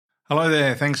Hello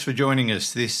there, thanks for joining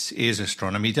us. This is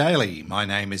Astronomy Daily. My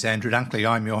name is Andrew Dunkley.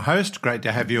 I'm your host. Great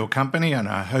to have your company and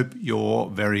I hope you're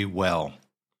very well.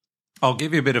 I'll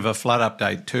give you a bit of a flood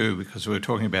update too because we were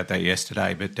talking about that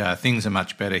yesterday, but things are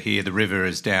much better here. The river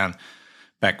is down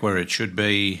back where it should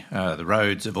be. The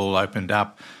roads have all opened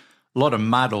up. A lot of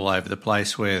mud all over the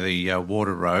place where the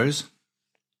water rose.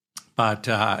 But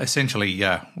essentially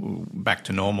back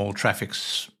to normal.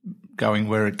 Traffic's going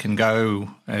where it can go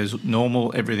as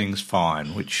normal. Everything's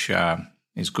fine, which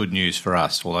is good news for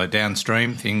us. Although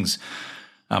downstream things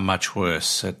are much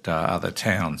worse at other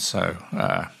towns. So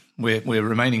we're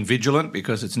remaining vigilant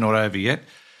because it's not over yet.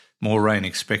 More rain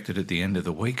expected at the end of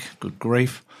the week. Good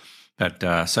grief.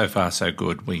 But so far so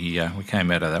good. We came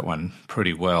out of that one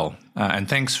pretty well. And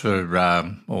thanks for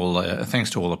thanks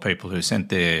to all the people who sent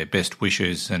their best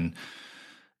wishes and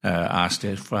asked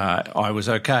if I was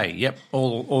okay. Yep,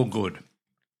 all good.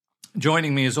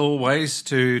 Joining me as always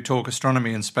to talk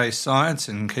astronomy and space science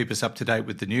and keep us up to date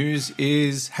with the news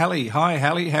is Hallie. Hi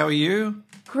Hallie, how are you?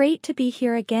 Great to be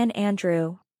here again,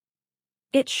 Andrew.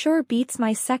 It sure beats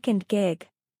my second gig.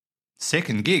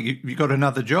 Second gig? You got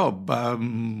another job.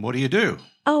 What do you do?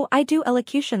 Oh, I do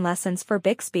elocution lessons for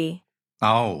Bixby.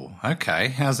 Oh, okay.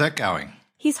 How's that going?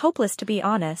 He's hopeless, to be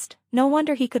honest. No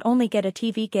wonder he could only get a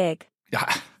TV gig.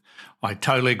 I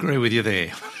totally agree with you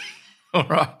there. All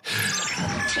right.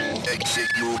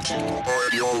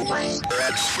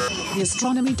 The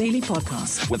Astronomy Daily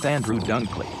Podcast with Andrew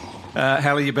Dunkley.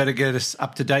 Hallie, you better get us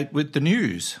up to date with the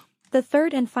news. The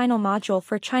third and final module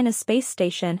for China's space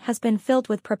station has been filled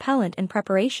with propellant in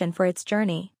preparation for its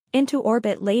journey into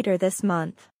orbit later this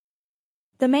month.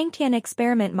 The Mengtian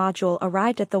experiment module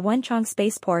arrived at the Wenchang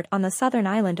spaceport on the southern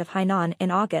island of Hainan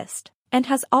in August, and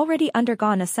has already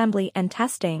undergone assembly and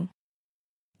testing.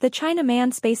 The China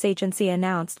Manned Space Agency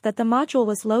announced that the module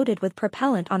was loaded with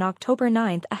propellant on October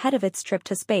 9 ahead of its trip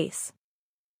to space.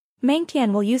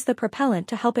 Mengtian will use the propellant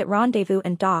to help it rendezvous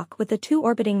and dock with the two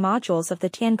orbiting modules of the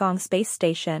Tiangong space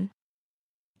station.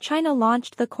 China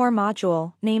launched the core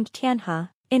module, named Tianhe,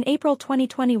 in April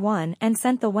 2021 and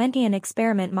sent the Wentian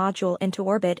experiment module into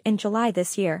orbit in July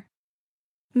this year.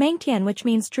 Mengtian, which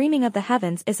means dreaming of the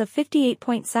heavens, is a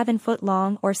 58.7-foot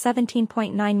long or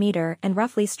 17.9 meter and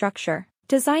roughly structure,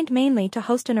 designed mainly to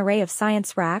host an array of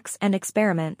science racks and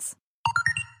experiments.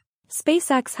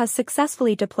 SpaceX has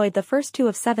successfully deployed the first 2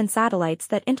 of 7 satellites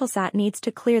that Intelsat needs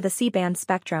to clear the C-band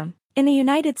spectrum in the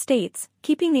United States,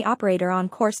 keeping the operator on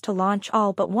course to launch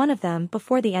all but one of them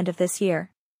before the end of this year.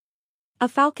 A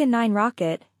Falcon 9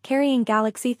 rocket, carrying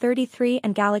Galaxy 33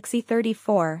 and Galaxy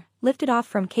 34, lifted off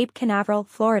from Cape Canaveral,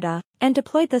 Florida, and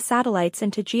deployed the satellites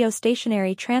into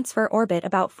geostationary transfer orbit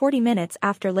about 40 minutes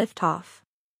after liftoff.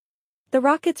 The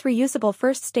rocket's reusable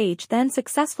first stage then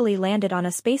successfully landed on a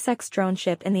SpaceX drone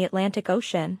ship in the Atlantic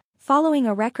Ocean, following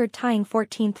a record-tying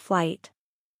 14th flight.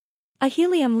 A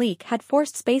helium leak had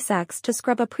forced SpaceX to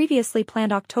scrub a previously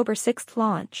planned October 6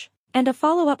 launch, and a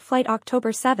follow-up flight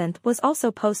October 7 was also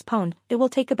postponed. It will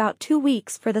take about 2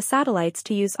 weeks for the satellites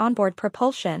to use onboard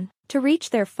propulsion to reach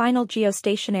their final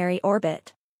geostationary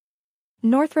orbit.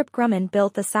 Northrop Grumman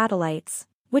built the satellites,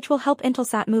 which will help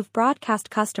Intelsat move broadcast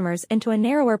customers into a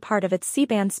narrower part of its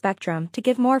C-band spectrum to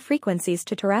give more frequencies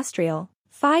to terrestrial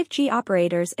 5G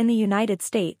operators in the United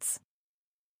States.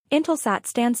 Intelsat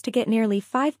stands to get nearly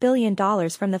 $5 billion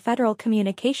from the Federal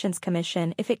Communications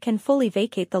Commission if it can fully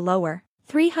vacate the lower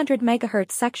 300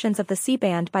 MHz sections of the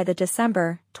C-band by the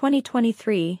December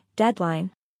 2023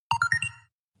 deadline.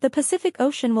 The Pacific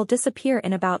Ocean will disappear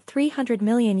in about 300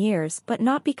 million years, but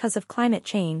not because of climate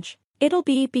change. It'll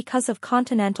be because of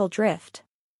continental drift.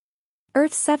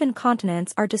 Earth's 7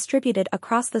 continents are distributed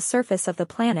across the surface of the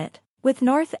planet, with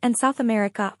North and South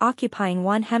America occupying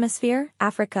one hemisphere,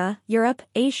 Africa, Europe,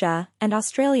 Asia, and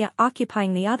Australia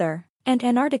occupying the other, and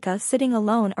Antarctica sitting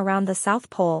alone around the South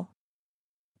Pole.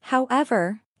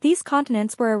 However, these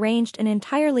continents were arranged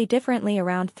entirely differently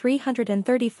around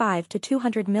 335 to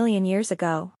 200 million years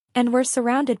ago, and were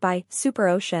surrounded by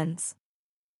superoceans.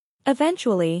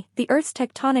 Eventually, the Earth's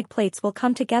tectonic plates will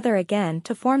come together again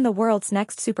to form the world's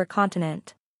next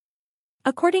supercontinent.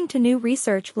 According to new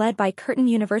research led by Curtin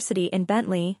University in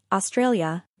Bentley,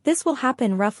 Australia, this will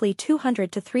happen roughly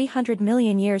 200 to 300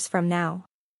 million years from now.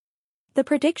 The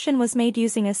prediction was made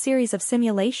using a series of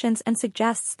simulations and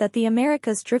suggests that the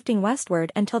Americas drifting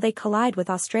westward until they collide with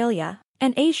Australia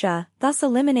and Asia, thus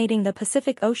eliminating the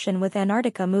Pacific Ocean with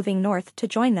Antarctica moving north to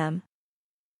join them.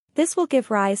 This will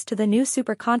give rise to the new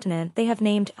supercontinent they have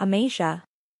named Amasia.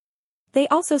 They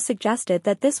also suggested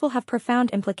that this will have profound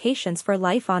implications for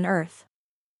life on Earth.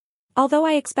 Although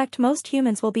I expect most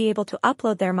humans will be able to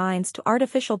upload their minds to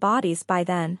artificial bodies by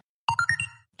then.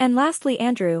 And lastly,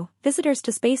 Andrew, visitors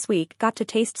to Space Week got to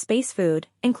taste space food,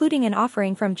 including an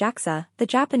offering from JAXA, the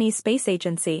Japanese space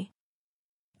agency.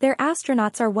 Their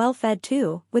astronauts are well fed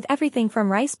too, with everything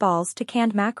from rice balls to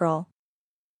canned mackerel.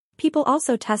 People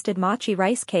also tested mochi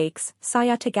rice cakes,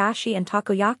 saya tagashi and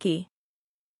takoyaki.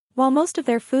 While most of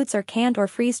their foods are canned or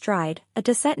freeze-dried, a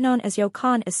dessert known as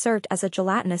yokon is served as a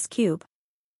gelatinous cube.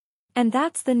 And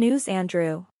that's the news,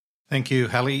 Andrew. Thank you,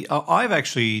 Hallie. I've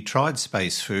actually tried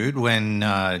space food. When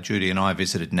Judy and I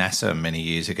visited NASA many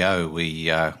years ago,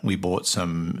 we bought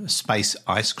some space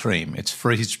ice cream. It's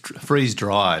freeze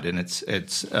dried, and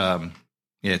it's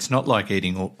not like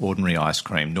eating ordinary ice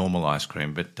cream, normal ice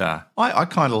cream. But I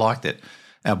kind of liked it.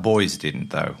 Our boys didn't,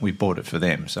 though. We bought it for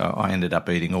them, so I ended up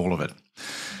eating all of it.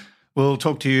 We'll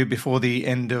talk to you before the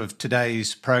end of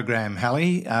today's program,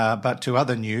 Hallie, but to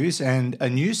other news. And a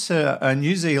New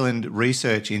Zealand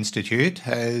research institute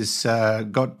has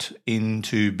got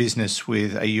into business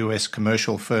with a US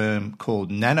commercial firm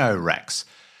called NanoRacks.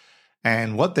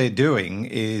 And what they're doing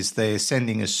is they're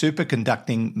sending a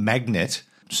superconducting magnet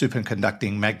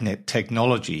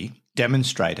technology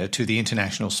demonstrator to the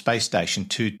International Space Station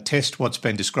to test what's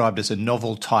been described as a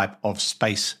novel type of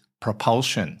space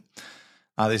propulsion.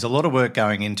 There's a lot of work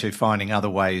going into finding other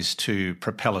ways to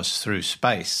propel us through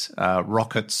space.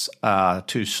 Rockets are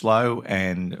too slow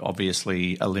and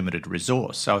obviously a limited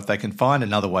resource. So if they can find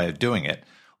another way of doing it,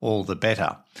 all the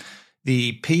better.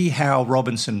 The P. Howe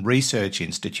Robinson Research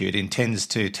Institute intends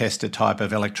to test a type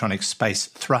of electronic space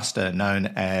thruster known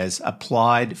as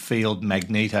applied field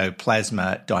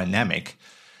magnetoplasma dynamic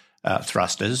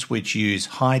thrusters, which use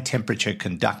high temperature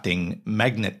conducting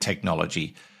magnet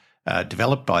technology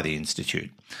developed by the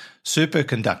Institute.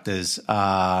 Superconductors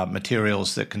are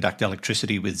materials that conduct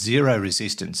electricity with zero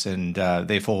resistance and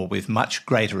therefore with much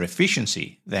greater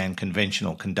efficiency than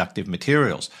conventional conductive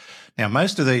materials. Now,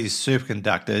 most of these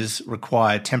superconductors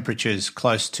require temperatures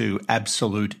close to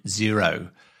absolute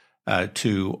zero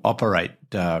to operate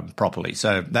properly,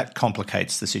 so that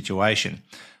complicates the situation.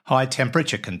 High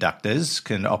temperature conductors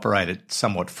can operate at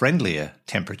somewhat friendlier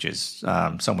temperatures,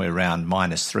 somewhere around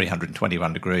minus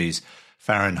 321 degrees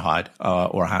Fahrenheit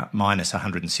or minus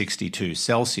 162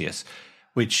 Celsius,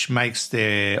 which makes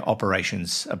their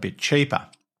operations a bit cheaper.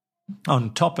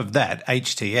 On top of that,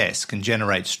 HTS can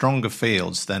generate stronger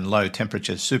fields than low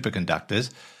temperature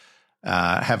superconductors,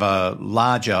 have a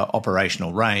larger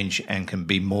operational range and can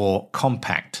be more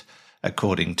compact,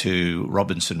 according to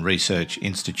Robinson Research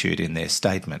Institute in their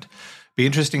statement. Be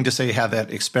interesting to see how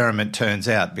that experiment turns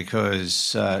out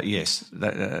because,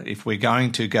 if we're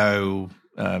going to go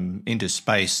into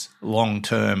space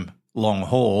long-term, long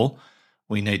haul,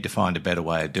 we need to find a better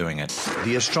way of doing it.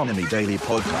 The Astronomy Daily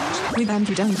Podcast with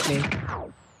Andrew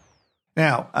Dunkley.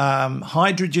 Now,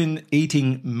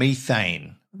 hydrogen-eating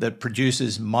methane that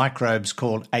produces microbes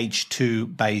called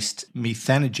H2-based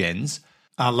methanogens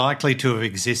are likely to have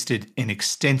existed in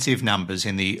extensive numbers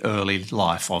in the early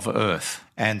life of Earth,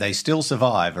 and they still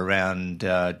survive around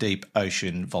deep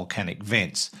ocean volcanic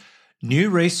vents. New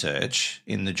research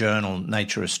in the journal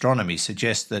Nature Astronomy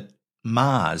suggests that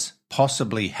Mars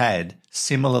possibly had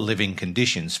similar living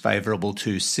conditions favourable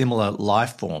to similar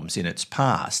life forms in its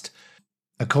past.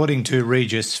 According to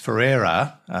Regis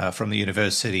Ferreira from the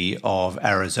University of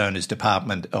Arizona's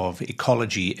Department of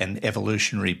Ecology and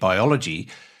Evolutionary Biology,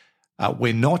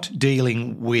 we're not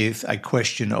dealing with a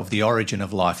question of the origin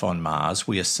of life on Mars.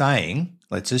 We are saying,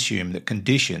 let's assume that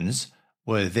conditions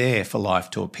were there for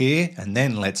life to appear, and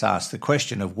then let's ask the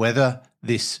question of whether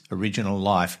this original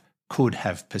life could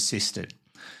have persisted.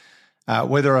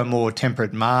 Whether a more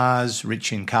temperate Mars,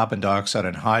 rich in carbon dioxide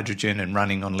and hydrogen and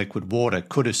running on liquid water,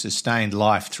 could have sustained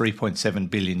life 3.7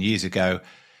 billion years ago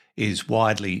is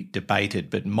widely debated,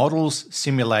 but models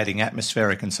simulating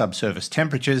atmospheric and subsurface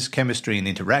temperatures, chemistry and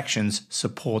interactions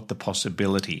support the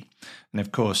possibility. And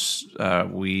of course,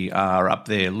 we are up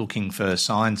there looking for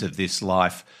signs of this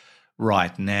life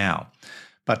right now.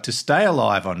 But to stay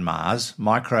alive on Mars,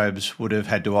 microbes would have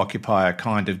had to occupy a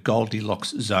kind of Goldilocks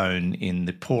zone in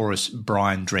the porous,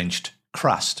 brine-drenched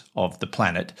crust of the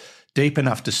planet, deep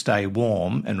enough to stay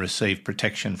warm and receive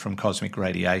protection from cosmic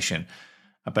radiation,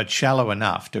 but shallow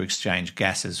enough to exchange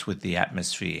gases with the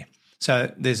atmosphere.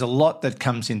 So there's a lot that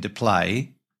comes into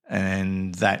play,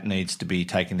 and that needs to be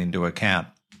taken into account.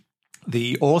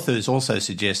 The authors also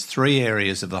suggest 3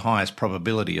 areas of the highest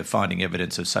probability of finding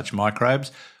evidence of such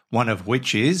microbes, one of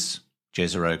which is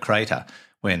Jezero Crater,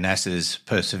 where NASA's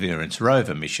Perseverance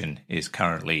rover mission is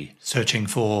currently searching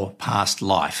for past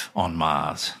life on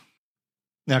Mars.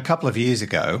 Now, a couple of years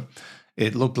ago,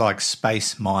 it looked like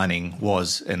space mining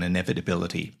was an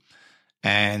inevitability.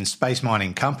 And space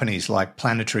mining companies like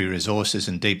Planetary Resources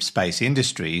and Deep Space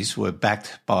Industries were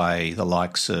backed by the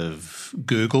likes of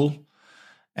Google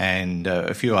and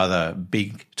a few other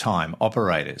big-time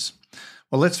operators.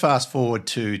 Well, let's fast forward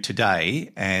to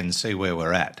today and see where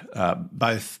we're at.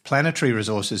 Both Planetary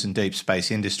Resources and Deep Space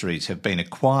Industries have been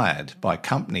acquired by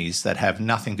companies that have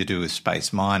nothing to do with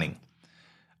space mining.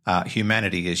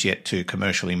 Humanity is yet to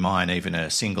commercially mine even a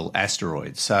single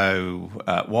asteroid. So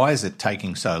why is it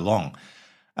taking so long?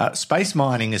 Space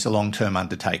mining is a long-term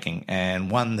undertaking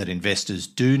and one that investors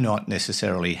do not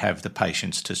necessarily have the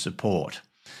patience to support.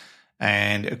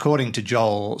 And according to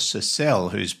Joel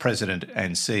Sercel, who's president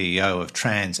and CEO of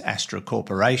TransAstra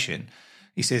Corporation,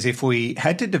 he says if we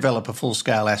had to develop a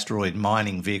full-scale asteroid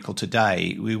mining vehicle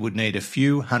today, we would need a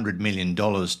few $100 million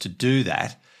to do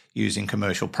that using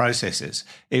commercial processes.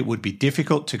 It would be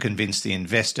difficult to convince the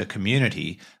investor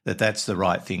community that that's the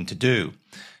right thing to do.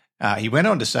 He went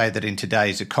on to say that in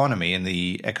today's economy and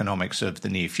the economics of the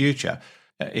near future,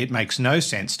 it makes no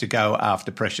sense to go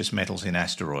after precious metals in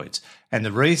asteroids. And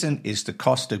the reason is the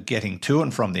cost of getting to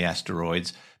and from the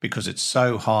asteroids, because it's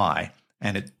so high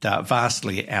and it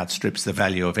vastly outstrips the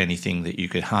value of anything that you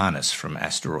could harness from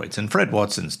asteroids. And Fred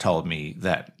Watson's told me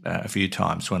that a few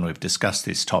times when we've discussed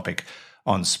this topic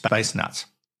on Space Nuts.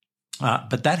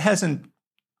 But that hasn't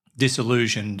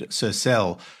disillusioned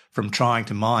Sercel from trying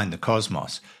to mine the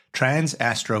cosmos.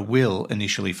 TransAstra will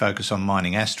initially focus on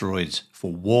mining asteroids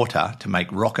for water to make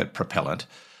rocket propellant,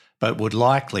 but would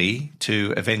likely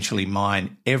to eventually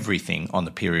mine everything on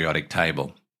the periodic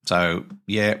table. So,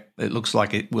 yeah, it looks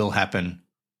like it will happen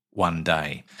one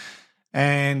day.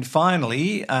 And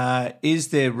finally, is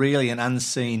there really an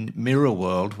unseen mirror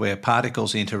world where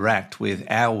particles interact with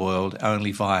our world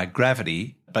only via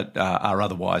gravity, but are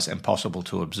otherwise impossible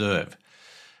to observe?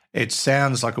 It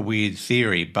sounds like a weird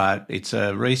theory, but it's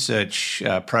a research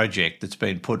project that's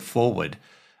been put forward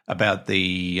about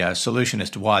the solution as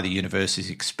to why the universe is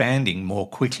expanding more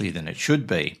quickly than it should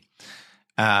be.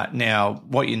 Now,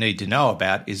 what you need to know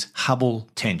about is Hubble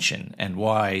tension and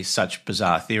why such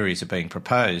bizarre theories are being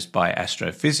proposed by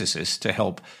astrophysicists to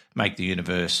help make the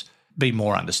universe be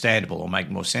more understandable or make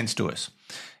more sense to us.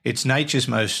 It's nature's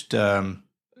most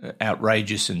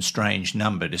outrageous and strange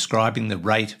number describing the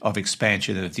rate of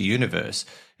expansion of the universe.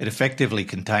 It effectively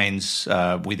contains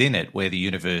within it where the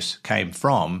universe came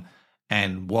from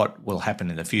and what will happen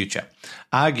in the future.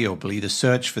 Arguably, the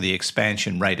search for the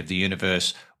expansion rate of the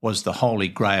universe was the holy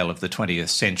grail of the 20th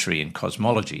century in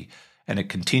cosmology, and it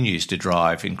continues to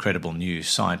drive incredible new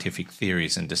scientific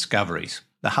theories and discoveries.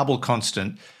 The Hubble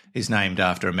constant is named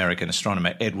after American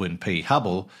astronomer Edwin P.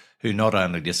 Hubble, who not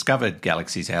only discovered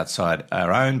galaxies outside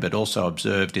our own, but also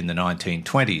observed in the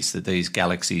 1920s that these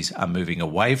galaxies are moving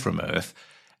away from Earth,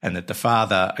 and that the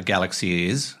farther a galaxy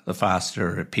is, the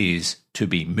faster it appears to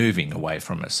be moving away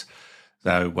from us.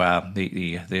 So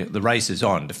the race is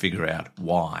on to figure out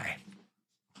why.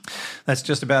 That's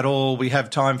just about all we have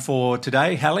time for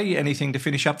today. Hallie, anything to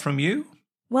finish up from you?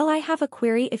 Well, I have a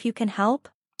query if you can help.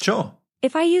 Sure.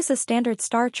 If I use a standard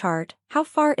star chart, how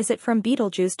far is it from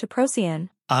Betelgeuse to Procyon?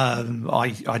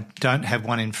 I don't have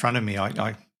one in front of me.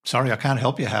 Sorry, I can't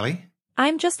help you, Hallie.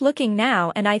 I'm just looking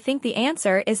now, and I think the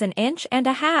answer is 1.5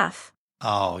 inches.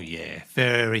 Oh, yeah.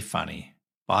 Very funny.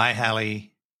 Bye,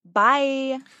 Hallie.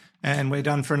 Bye. And we're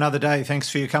done for another day. Thanks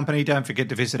for your company. Don't forget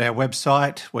to visit our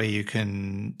website where you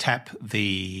can tap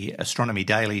the Astronomy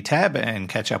Daily tab and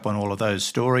catch up on all of those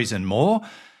stories and more,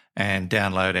 and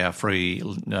download our free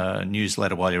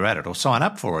newsletter while you're at it, or sign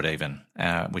up for it even,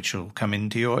 which will come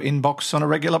into your inbox on a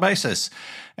regular basis.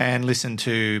 And listen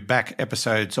to back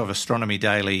episodes of Astronomy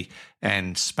Daily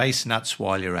and Space Nuts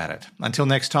while you're at it. Until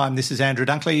next time, this is Andrew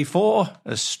Dunkley for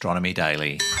Astronomy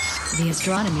Daily. The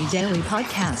Astronomy Daily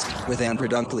Podcast with Andrew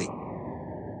Dunkley.